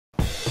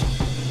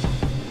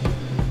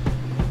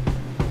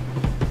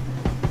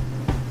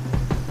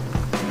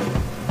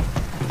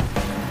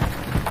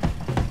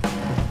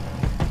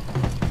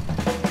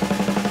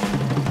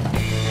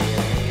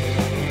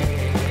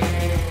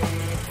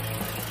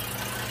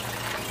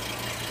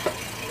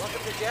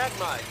Jag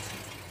might.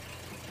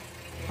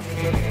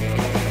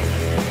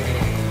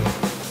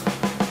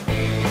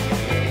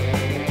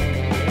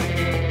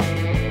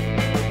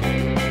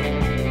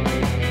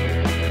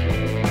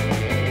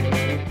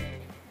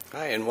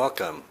 Hi and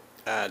welcome.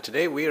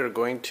 Today we are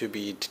going to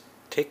be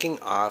taking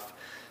off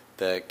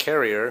the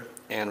carrier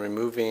and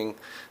removing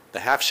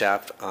the half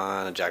shaft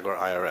on a Jaguar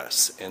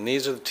IRS. And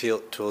these are the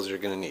tools you're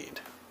going to need.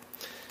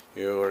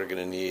 You are going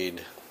to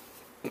need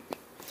a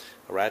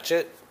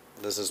ratchet.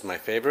 This is my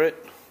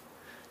favorite.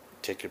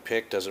 Take your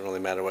pick, doesn't really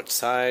matter what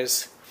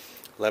size.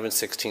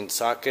 11/16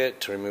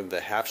 socket to remove the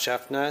half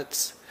shaft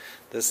nuts.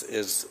 This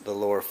is the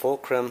lower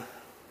fulcrum,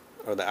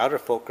 or the outer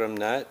fulcrum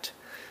nut,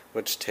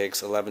 which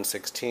takes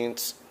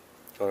 15/16.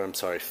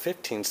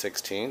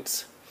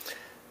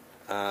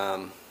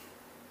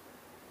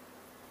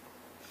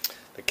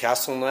 The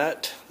castle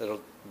nut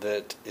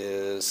that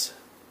is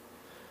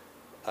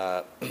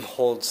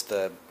holds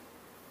the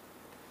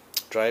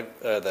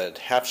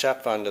half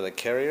shaft onto the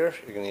carrier.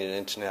 You're going to need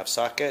an 1.5-inch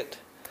socket.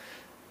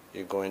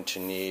 You're going to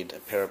need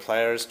a pair of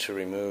pliers to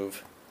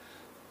remove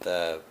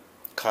the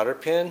cotter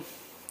pin,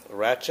 a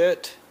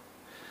ratchet.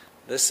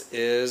 This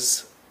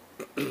is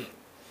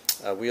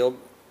a wheel.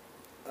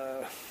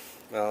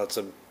 Well, it's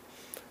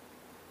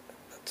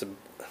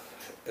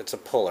a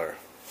puller.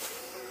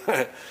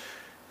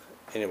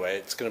 Anyway,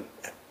 it's going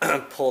to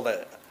pull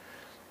that.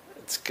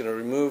 It's going to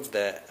remove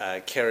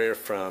the carrier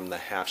from the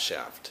half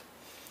shaft.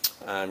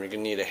 You're going to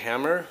need a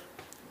hammer.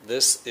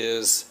 This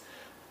is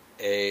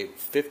a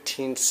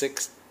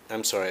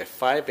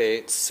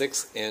 5/8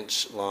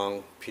 6-inch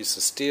long piece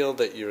of steel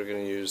that you're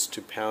going to use to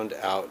pound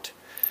out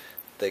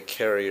the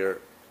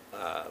carrier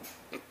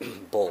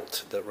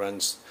bolt that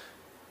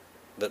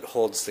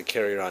holds the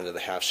carrier onto the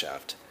half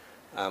shaft.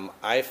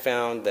 I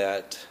found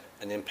that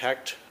an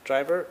impact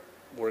driver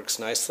works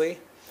nicely,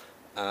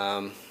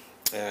 and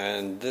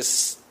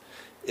this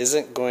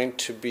isn't going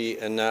to be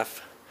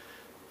enough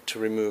to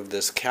remove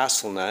this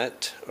castle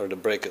nut or to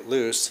break it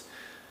loose,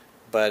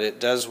 but it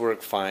does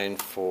work fine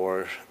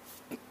for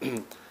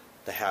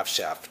the half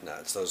shaft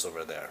nuts, those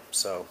over there.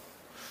 So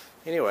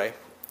anyway,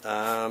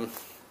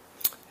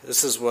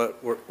 this is what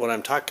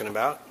I'm talking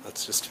about.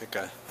 Let's just take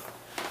a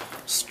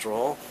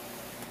stroll.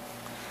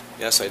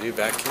 Yes, I do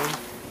vacuum.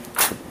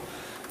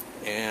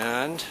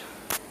 And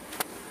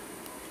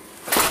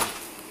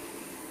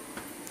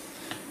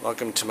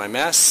welcome to my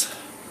mess.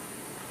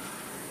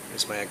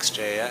 Here's my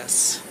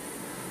XJS.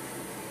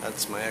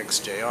 That's my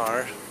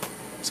XJR.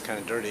 It's kind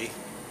of dirty.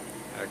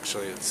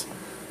 Actually, it's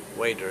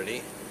way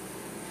dirty.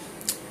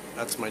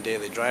 That's my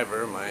daily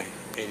driver, my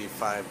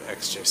 85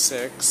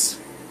 XJ6.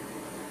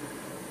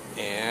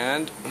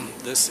 And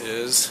this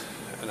is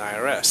an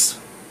IRS.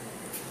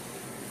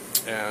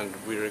 And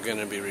we're going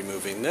to be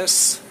removing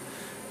this.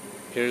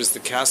 Here's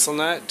the castle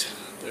nut.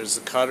 There's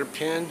the cotter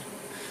pin.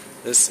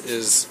 This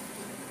is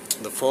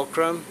the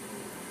fulcrum,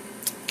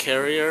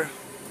 carrier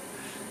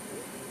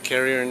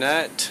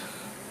nut,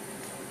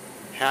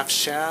 half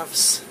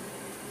shafts,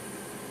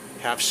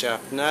 half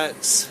shaft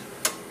nuts,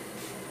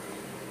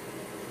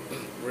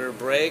 rear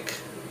brake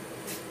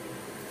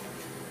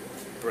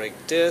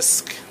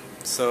disc.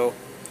 So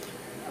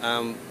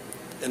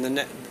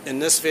in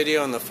this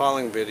video and the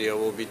following video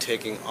we'll be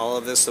taking all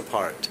of this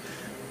apart.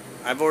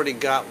 I've already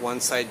got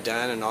one side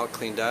done and all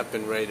cleaned up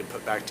and ready to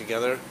put back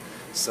together.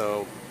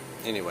 So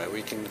anyway,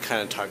 we can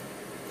kind of talk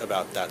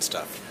about that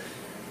stuff.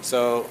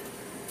 So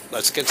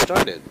let's get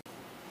started.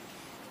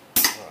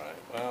 Alright,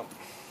 well,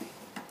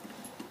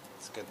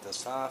 let's get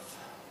this off.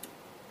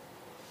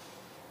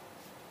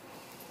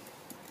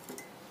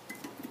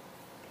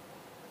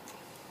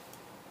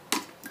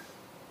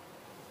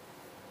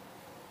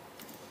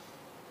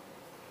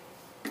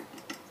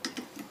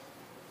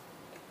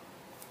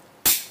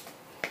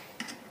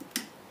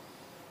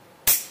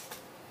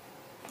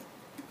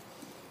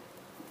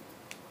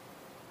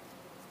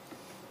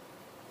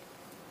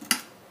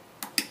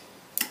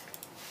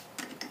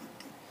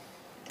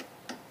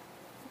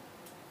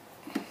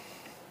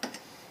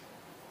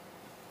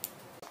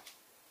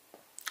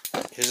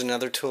 Here's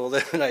another tool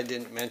that I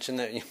didn't mention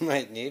that you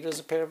might need, is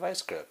a pair of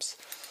vice grips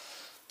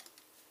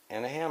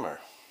and a hammer.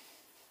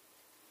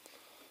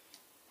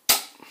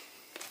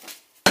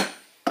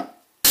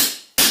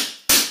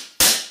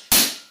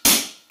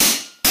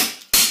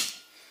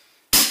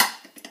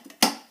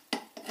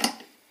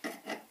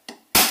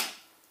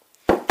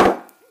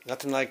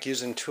 Nothing like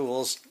using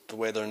tools the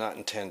way they're not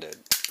intended.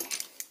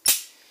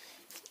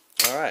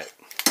 Alright.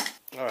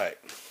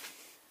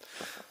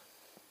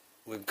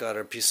 We've got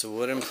our piece of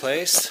wood in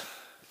place.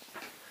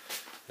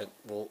 It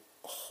will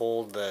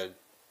hold the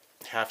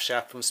half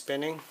shaft from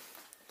spinning.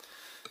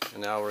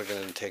 And now we're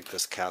going to take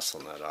this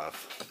castle nut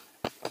off.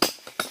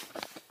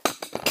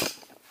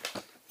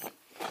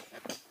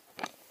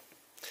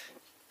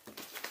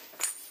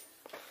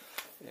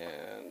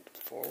 And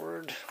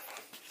forward.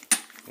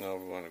 Now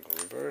we want to go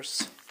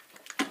reverse.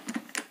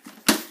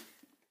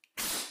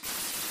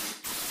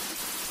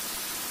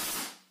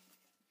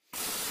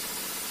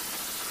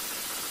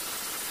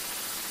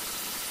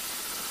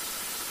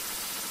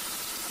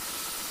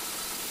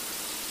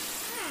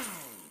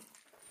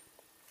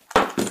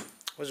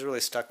 was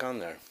really stuck on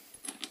there.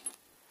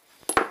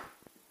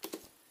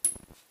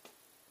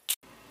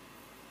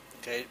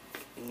 Okay,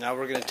 now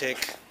we're going to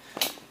take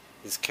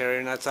these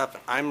carrier nuts off.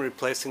 I'm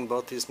replacing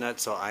both these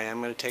nuts, so I am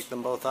going to take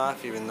them both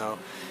off, even though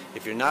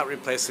if you're not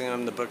replacing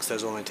them, the book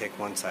says only take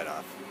one side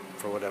off,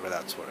 for whatever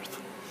that's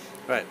worth.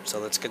 Alright, so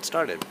let's get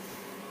started.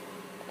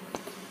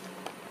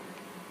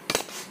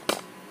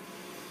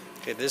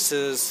 Okay, this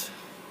is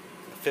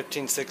a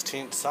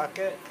 15/16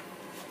 socket.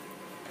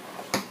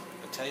 I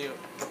tell you,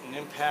 an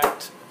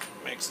impact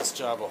makes this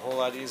job a whole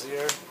lot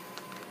easier.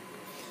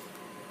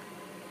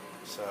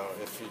 So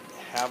if you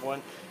have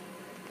one,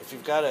 if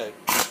you've got a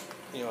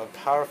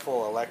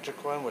powerful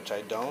electric one, which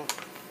I don't,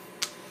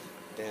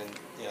 then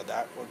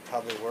that would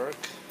probably work.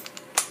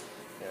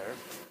 There.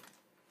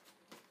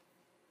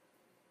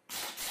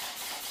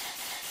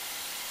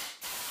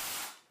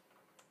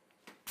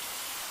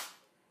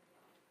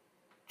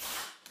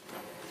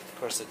 Of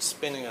course, it's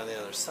spinning on the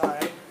other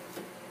side.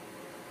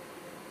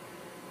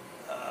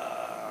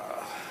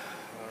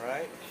 All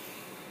right.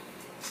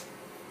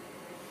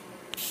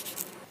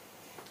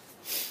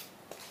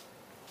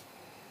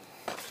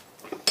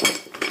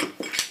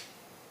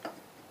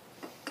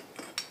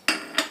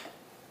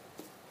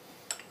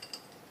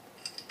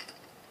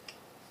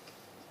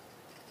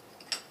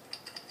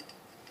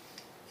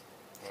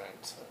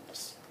 So I'm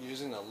just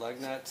using the lug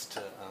nuts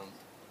to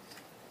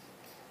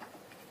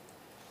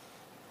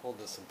hold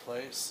this in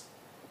place.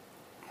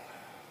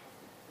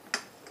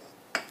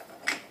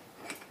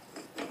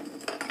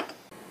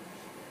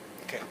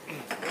 Okay,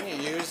 when you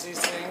use these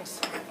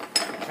things,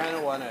 you kind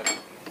of want to,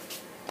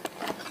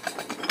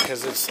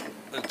 because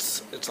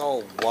it's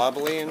all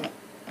wobbly and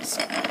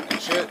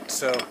shit.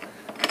 So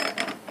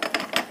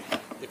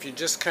if you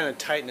just kind of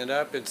tighten it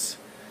up, this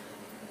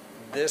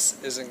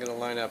isn't going to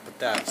line up with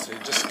that, so you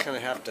just kind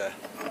of have to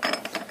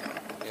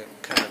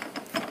kind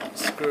of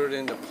screw it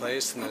into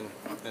place and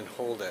then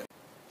hold it.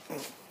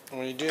 And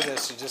when you do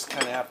this, you just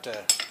kind of have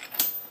to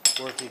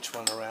work each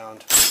one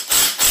around,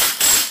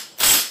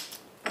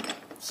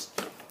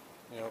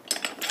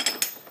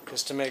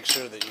 just to make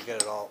sure that you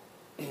get it all,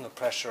 the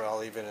pressure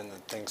all even and the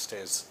thing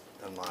stays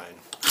in line.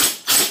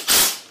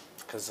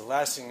 Because the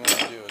last thing you want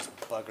to do is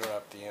bugger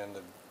up the end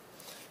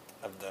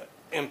of the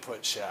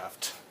input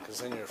shaft, because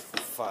then you're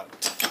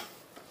fucked.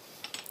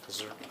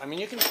 Because I mean,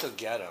 you can still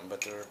get them,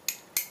 but they're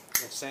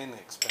insanely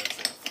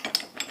expensive.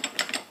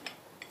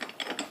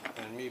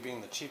 And me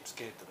being the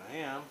cheapskate that I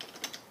am,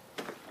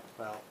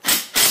 well,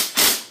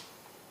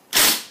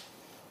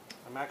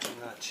 I'm actually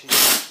not cheap.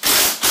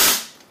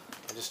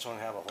 I just don't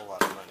have a whole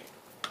lot of money.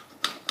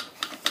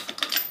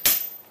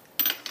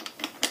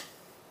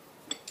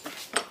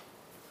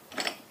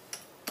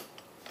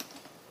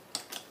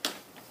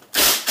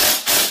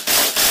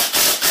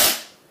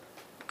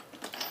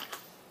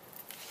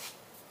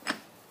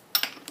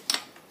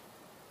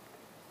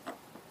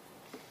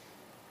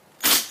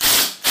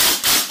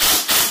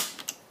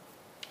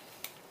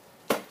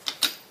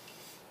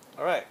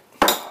 Alright,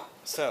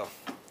 so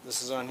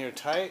this is on here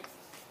tight,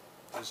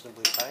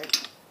 reasonably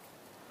tight.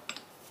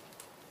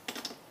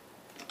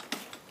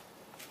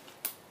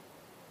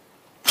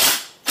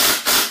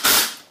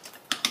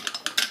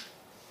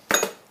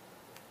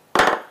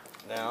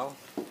 Now,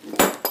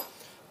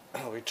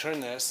 we turn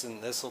this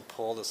and this will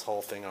pull this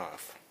whole thing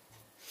off.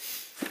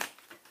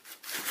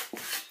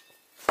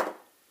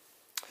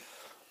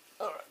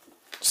 Alright,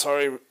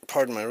 sorry,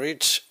 pardon my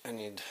reach, I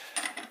need to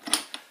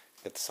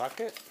get the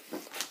socket.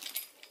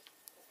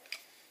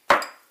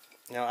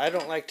 Now, I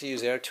don't like to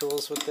use air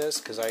tools with this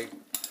because I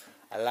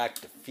like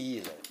to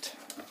feel it.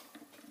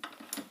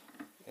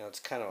 It's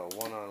kind of a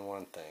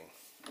one-on-one thing.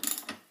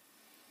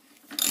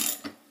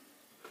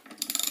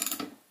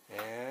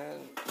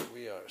 And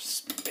we are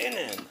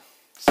spinning.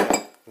 So, we're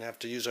going to have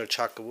to use our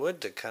chock of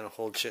wood to kind of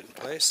hold shit in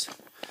place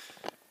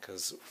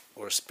because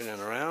we're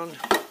spinning around.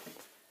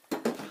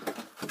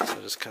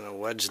 So just kind of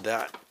wedge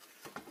that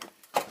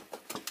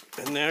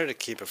in there to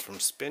keep it from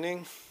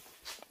spinning.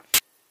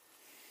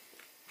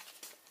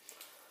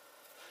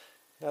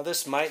 Now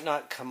this might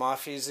not come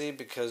off easy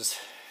because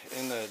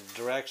in the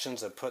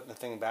directions of putting the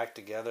thing back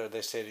together, they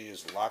say to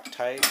use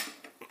Loctite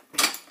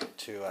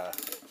to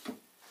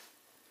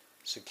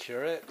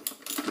secure it.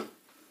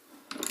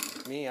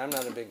 Me, I'm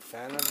not a big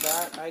fan of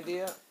that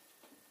idea.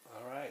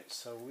 Alright,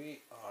 so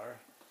I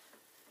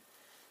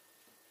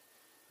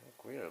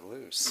think we are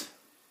loose.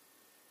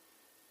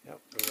 Yep,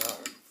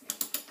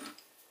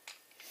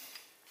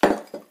 we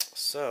are.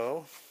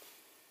 So,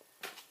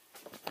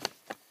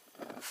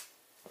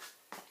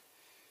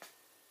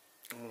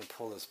 I'm going to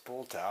pull this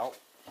bolt out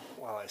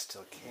while I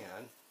still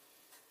can.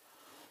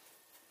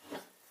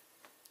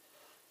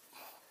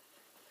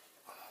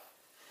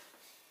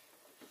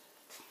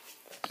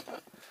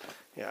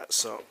 Yeah,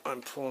 so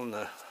I'm pulling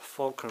the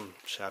fulcrum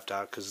shaft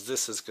out because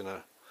this is going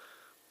to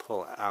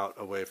pull out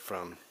away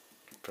from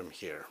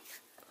here.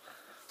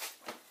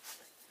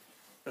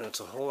 And it's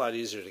a whole lot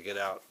easier to get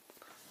out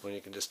when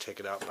you can just take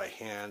it out by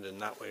hand,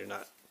 and that way you're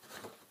not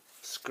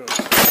screwing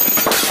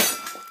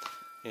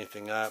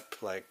anything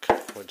up like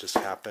what just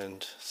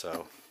happened.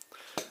 So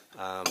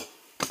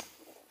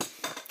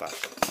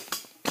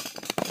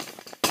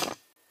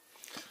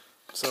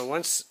So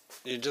once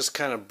you just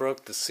kind of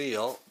broke the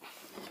seal,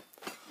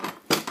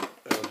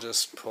 it'll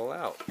just pull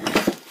out,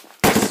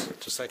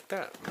 just like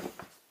that.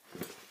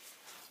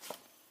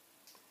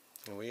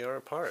 And we are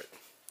apart.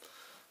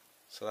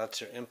 So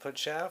that's your input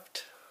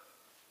shaft.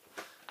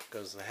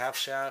 Goes the half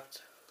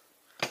shaft,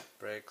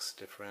 brakes,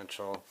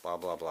 differential, blah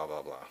blah blah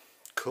blah blah.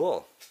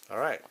 Cool.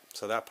 Alright,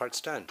 so that part's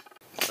done.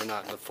 Or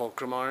not, the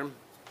fulcrum arm.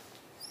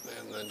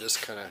 And then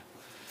just kind of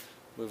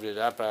moved it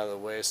up out of the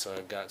way so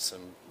I've got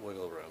some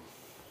wiggle room.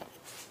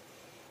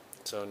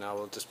 So now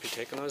we'll just be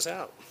taking those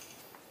out.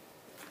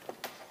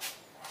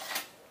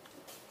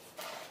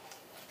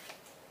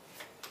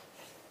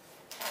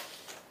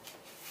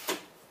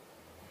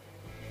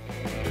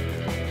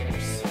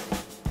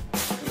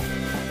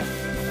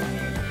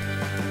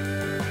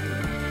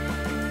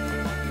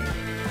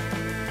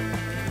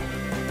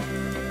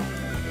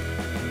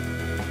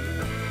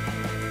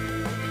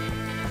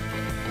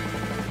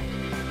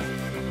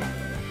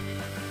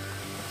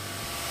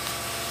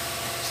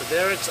 So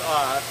there it's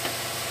off,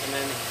 and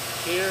then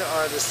here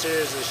are the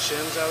series of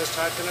shims I was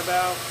talking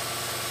about.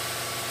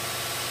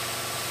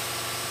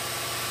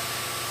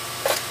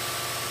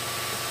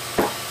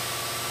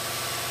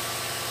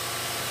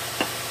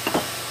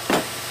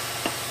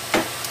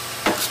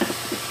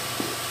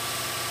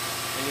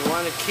 And you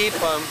want to keep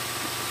them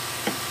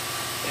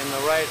in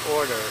the right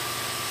order.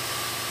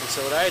 And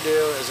so what I do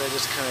is I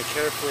just kind of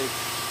carefully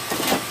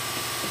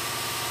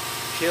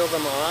peel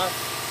them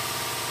off.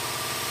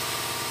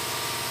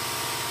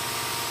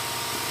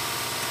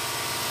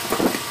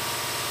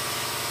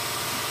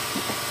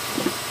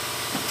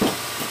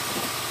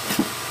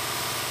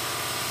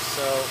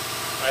 So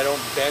I don't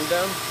bend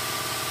them.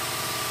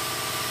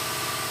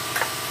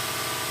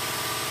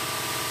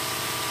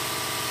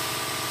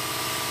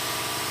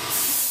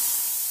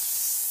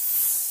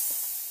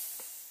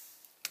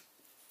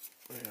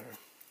 There.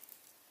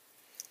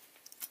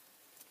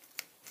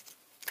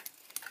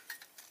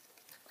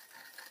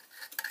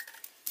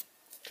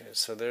 Okay,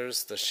 so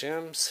there's the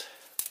shims.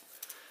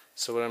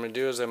 So what I'm going to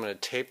do is I'm going to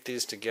tape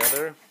these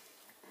together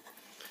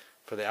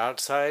for the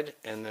outside,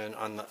 and then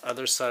on the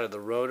other side of the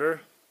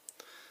rotor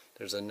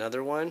there's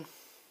another one.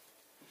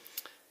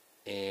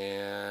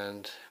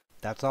 And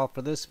that's all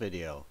for this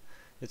video.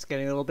 It's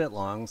getting a little bit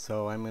long,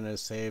 so I'm going to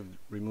save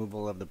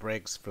removal of the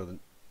brakes for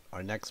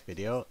our next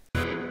video.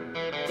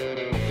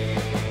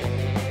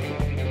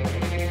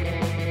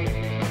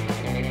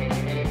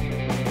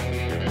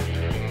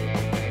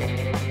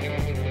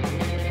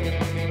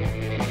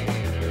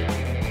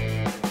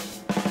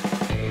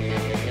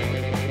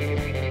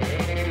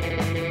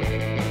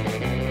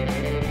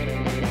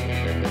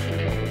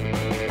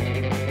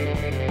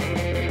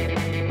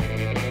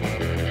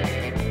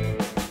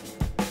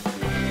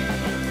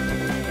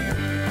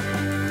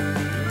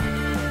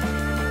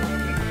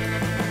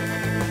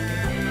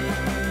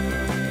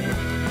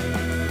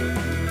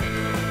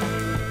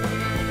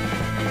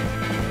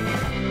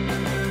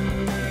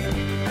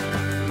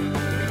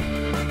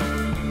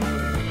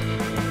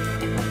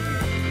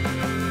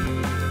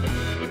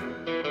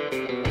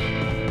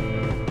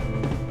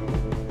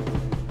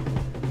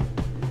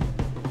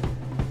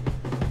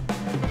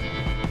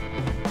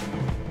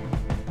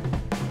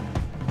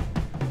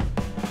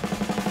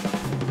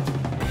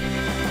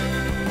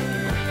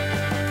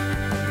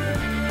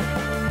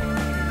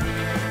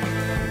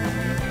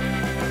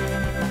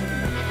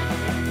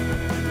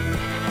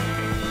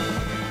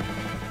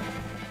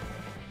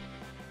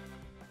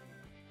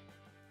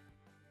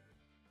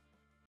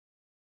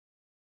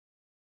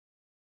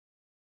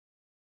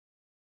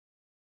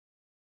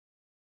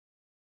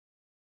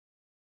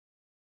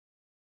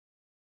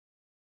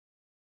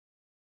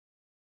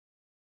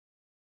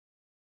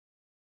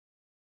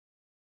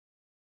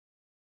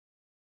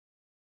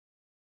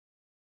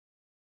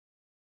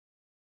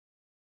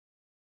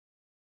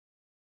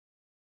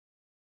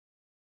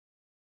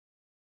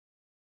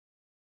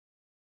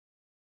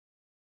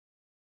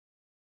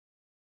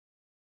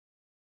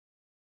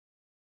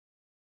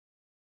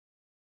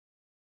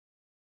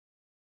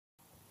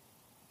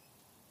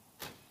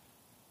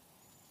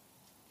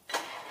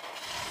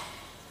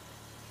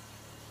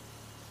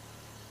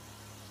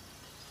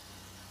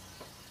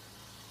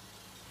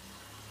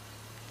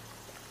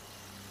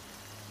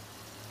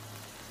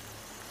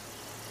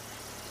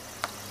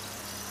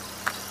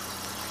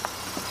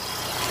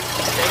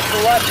 Thanks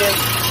for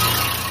watching.